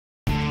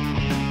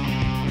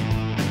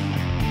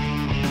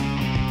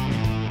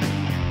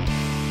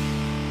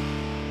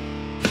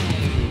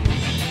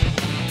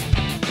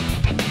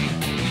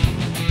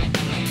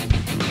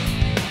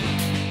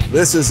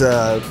This is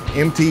a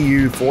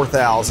MTU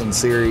 4000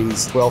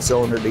 series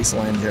 12-cylinder diesel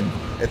engine.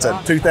 It's a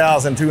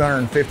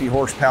 2,250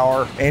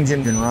 horsepower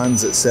engine and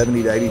runs at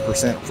 70 to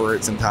 80% for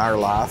its entire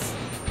life.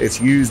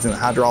 It's used in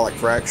hydraulic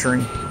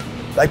fracturing.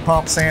 They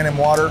pump sand and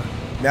water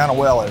down a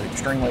well at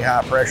extremely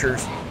high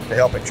pressures to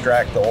help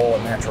extract the oil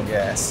and natural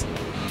gas.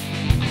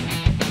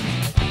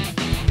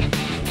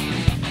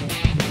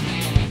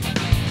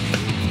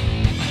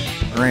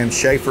 I ran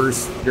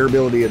Schaeffer's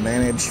Durability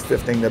Advantage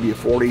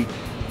 15W40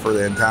 for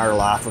the entire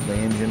life of the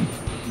engine.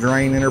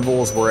 Drain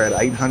intervals were at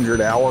 800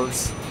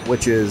 hours,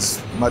 which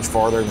is much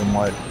farther than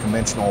what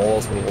conventional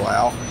oils would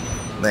allow.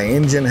 The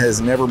engine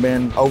has never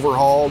been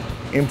overhauled.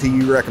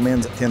 MTU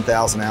recommends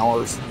 10,000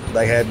 hours.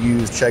 They have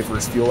used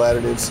Schaeffer's fuel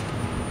additives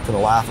for the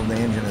life of the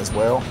engine as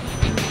well.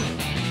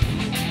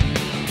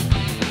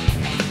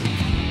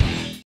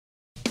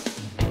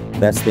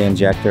 That's the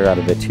injector out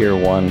of the Tier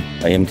 1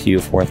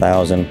 MTU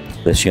 4000.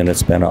 This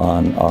unit's been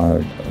on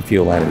a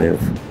fuel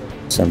additive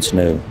since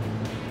new.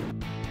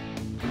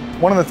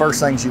 One of the first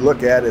things you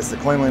look at is the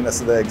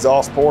cleanliness of the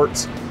exhaust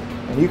ports.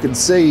 And you can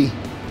see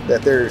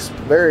that there's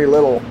very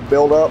little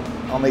buildup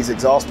on these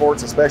exhaust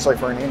ports, especially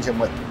for an engine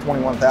with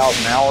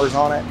 21,000 hours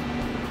on it.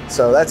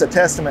 So that's a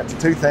testament to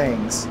two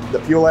things.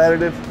 The fuel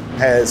additive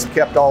has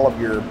kept all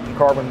of your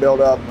carbon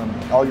buildup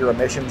and all your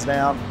emissions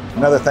down.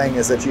 Another thing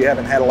is that you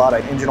haven't had a lot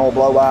of engine oil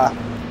blow-by.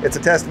 It's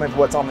a testament to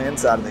what's on the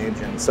inside of the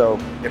engine. So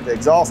if the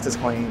exhaust is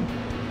clean,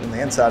 then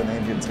the inside of the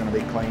engine is going to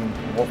be clean.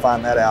 And we'll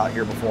find that out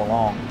here before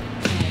long.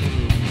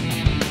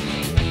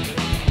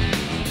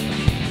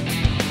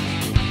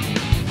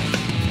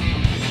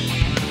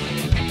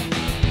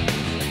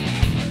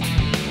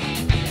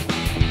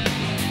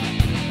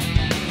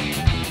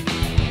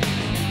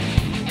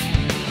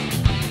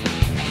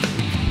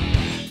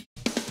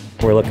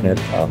 We're looking at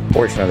a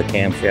portion of the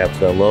camshaft.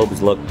 The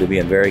lobes look to be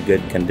in very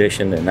good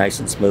condition. They're nice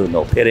and smooth,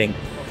 no pitting.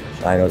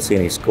 I don't see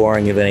any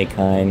scoring of any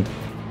kind.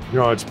 You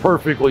know, it's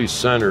perfectly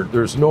centered.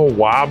 There's no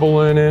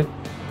wobble in it.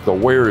 The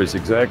wear is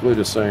exactly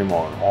the same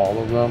on all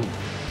of them.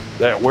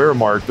 That wear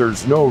mark,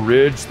 there's no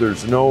ridge,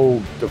 there's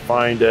no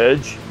defined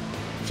edge,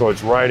 so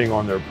it's riding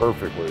on there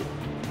perfectly.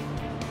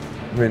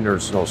 I mean,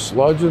 there's no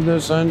sludge in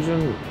this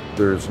engine.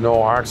 There's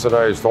no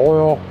oxidized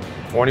oil.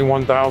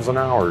 21,000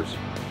 hours.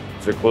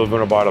 It's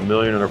equivalent about 1.25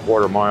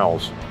 million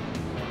miles,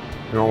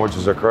 you know, which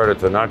is a credit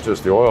to not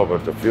just the oil,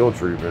 but the fuel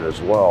treatment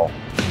as well.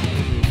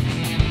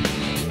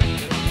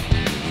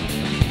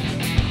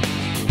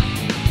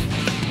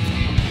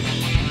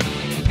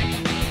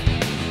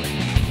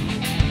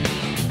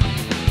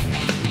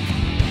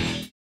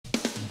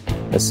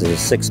 This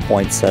is a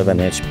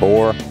 6.7-inch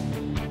bore,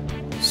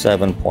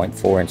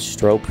 7.4-inch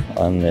stroke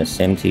on this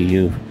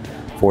MTU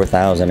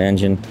 4000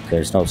 engine.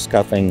 There's no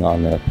scuffing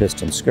on the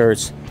piston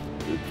skirts.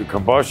 The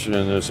combustion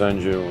in this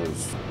engine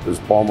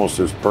is almost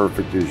as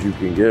perfect as you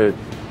can get.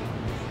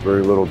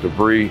 Very little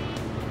debris,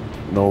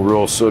 no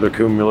real soot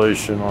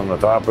accumulation on the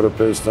top of the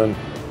piston.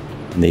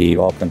 The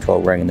oil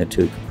control ring and the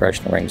two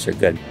compression rings are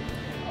good.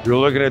 You're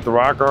looking at the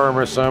rock arm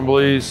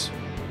assemblies.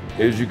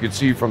 As you can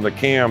see from the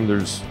cam,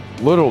 there's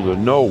little to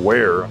no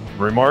wear.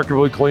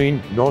 Remarkably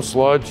clean, no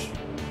sludge,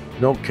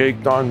 no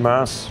caked on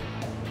mess.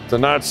 To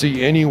not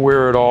see any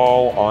wear at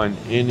all on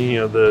any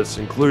of this,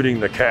 including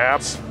the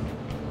caps.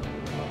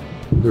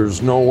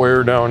 There's no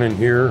wear down in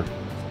here,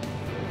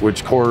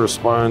 which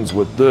corresponds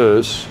with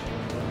this,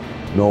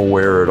 no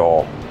wear at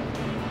all.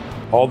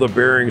 All the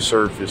bearing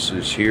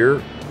surfaces here,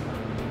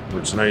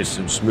 which is nice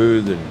and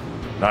smooth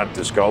and not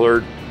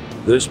discolored.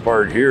 This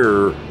part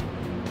here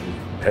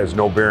has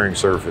no bearing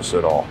surface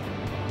at all.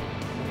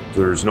 So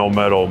there's no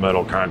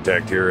metal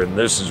contact here, and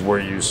this is where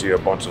you see a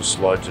bunch of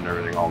sludge and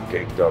everything all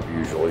caked up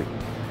usually.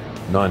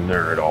 None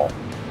there at all.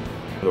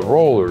 The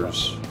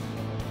rollers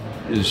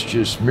is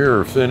just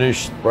mirror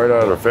finished right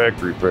out of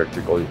factory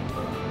practically.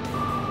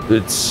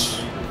 It's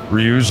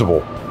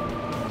reusable.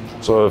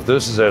 So if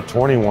this is at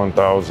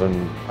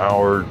 21,000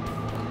 hours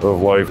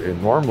of life,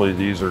 and normally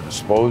these are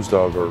disposed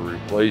of or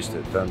replaced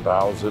at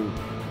 10,000,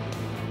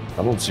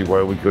 I don't see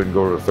why we couldn't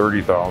go to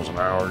 30,000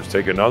 hours,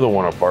 take another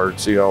one apart,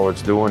 see how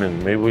it's doing,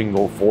 and maybe we can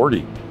go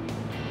 40.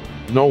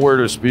 Nowhere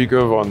to speak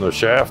of on the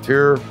shaft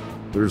here.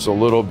 There's a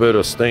little bit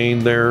of stain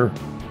there.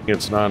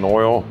 It's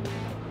non-oil.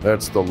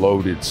 That's the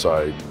loaded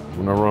side.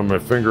 When I run my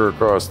finger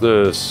across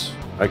this,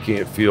 I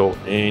can't feel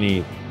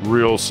any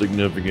real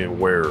significant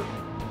wear.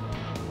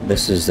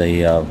 This is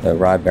the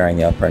rod bearing,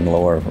 the upper and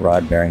lower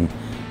rod bearing.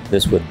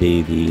 This would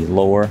be the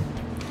lower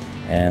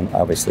and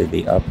obviously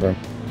the upper.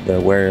 The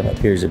wear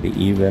appears to be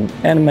even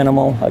and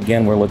minimal.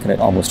 Again, we're looking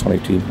at almost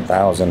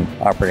 22,000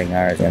 operating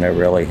hours in a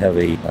really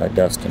heavy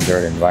dust and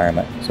dirt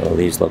environment. So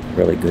these look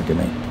really good to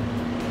me.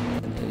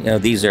 You know,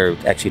 these are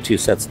actually two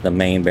sets of the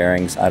main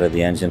bearings out of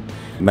the engine.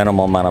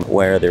 Minimal amount of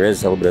wear. There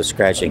is a little bit of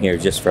scratching here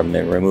just from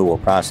the removal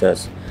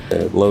process.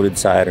 The loaded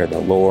side or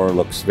the lower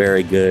looks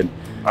very good.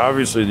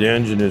 Obviously the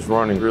engine is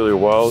running really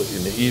well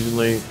and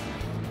evenly.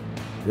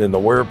 And the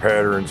wear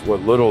patterns, what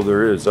little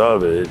there is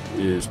of it,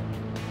 is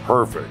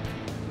perfect.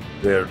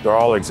 They're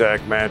all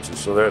exact matches.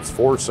 So that's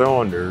 4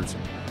 cylinders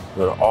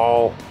that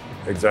all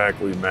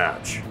exactly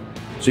match.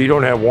 So you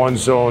don't have one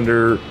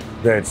cylinder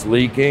that's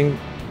leaking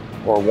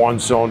or one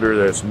cylinder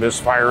that's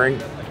misfiring.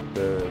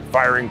 The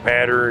firing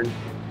pattern,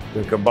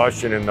 the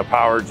combustion, and the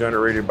power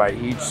generated by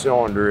each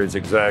cylinder is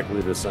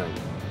exactly the same.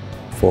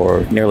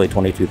 For nearly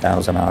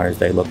 22,000 hours,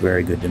 they look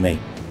very good to me.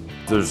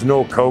 There's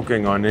no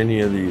coking on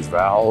any of these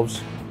valves,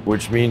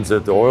 which means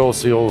that the oil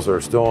seals are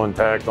still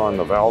intact on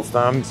the valve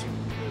stems.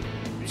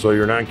 So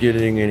you're not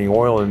getting any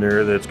oil in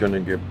there that's going to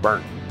get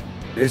burnt.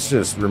 It's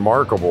just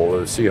remarkable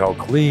to see how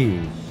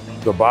clean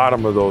the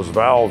bottom of those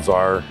valves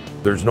are.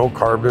 There's no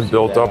carbon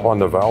built up on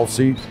the valve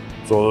seat.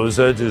 So those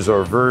edges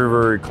are very,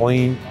 very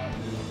clean.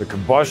 The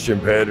combustion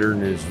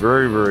pattern is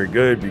very, very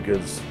good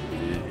because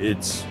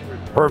it's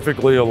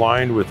perfectly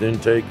aligned with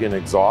intake and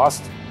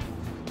exhaust.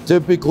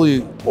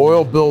 Typically,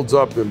 oil builds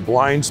up in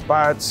blind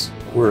spots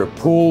where it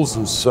pools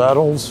and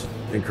settles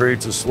and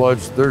creates a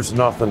sludge. There's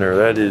nothing there.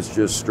 That is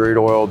just straight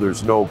oil.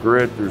 There's no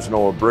grit, there's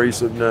no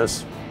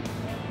abrasiveness.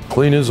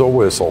 Clean as a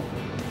whistle.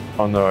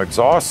 On the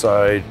exhaust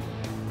side,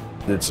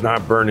 it's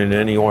not burning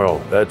any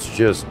oil. That's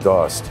just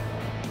dust.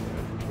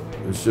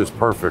 It's just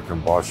perfect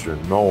combustion,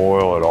 no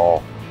oil at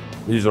all.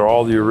 These are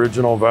all the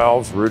original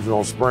valves,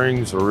 original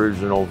springs,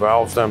 original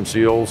valve stem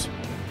seals,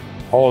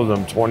 all of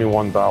them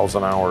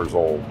 21,000 hours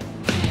old.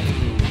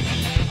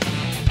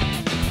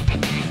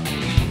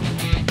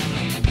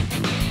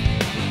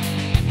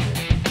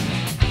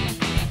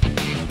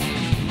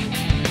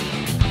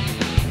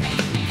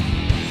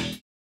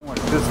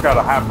 It's just got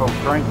a half-oak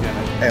crank in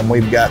it. And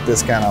we've got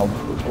this kind of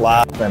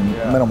life and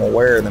minimal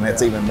wear, then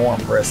it's even more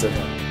impressive.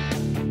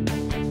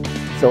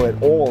 So it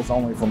oils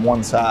only from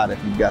one side if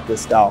you've got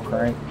this style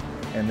crank.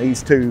 And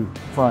these two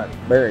front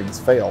bearings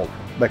failed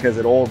because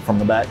it oiled from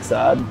the back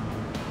side.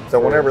 So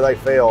whenever they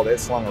failed, it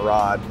slung a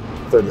rod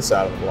through the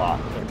side of the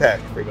block.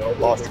 Catastrophe,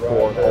 lost your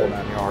core, the whole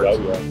 9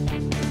 yards.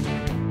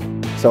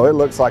 So it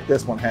looks like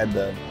this one had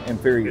the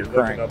inferior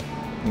crank.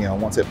 You know,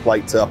 once it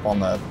plates up on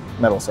the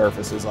metal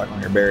surfaces, like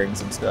on your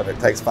bearings and stuff, it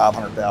takes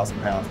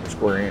 500,000 pounds per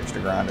square inch to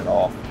grind it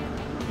off.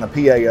 And the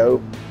PAO,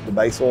 the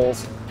base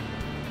oils,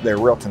 they're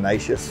real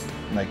tenacious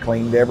and they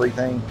cleaned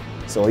everything.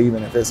 So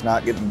even if it's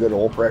not getting good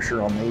oil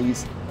pressure on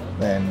these,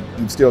 then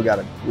you've still got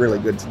a really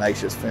good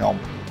tenacious film.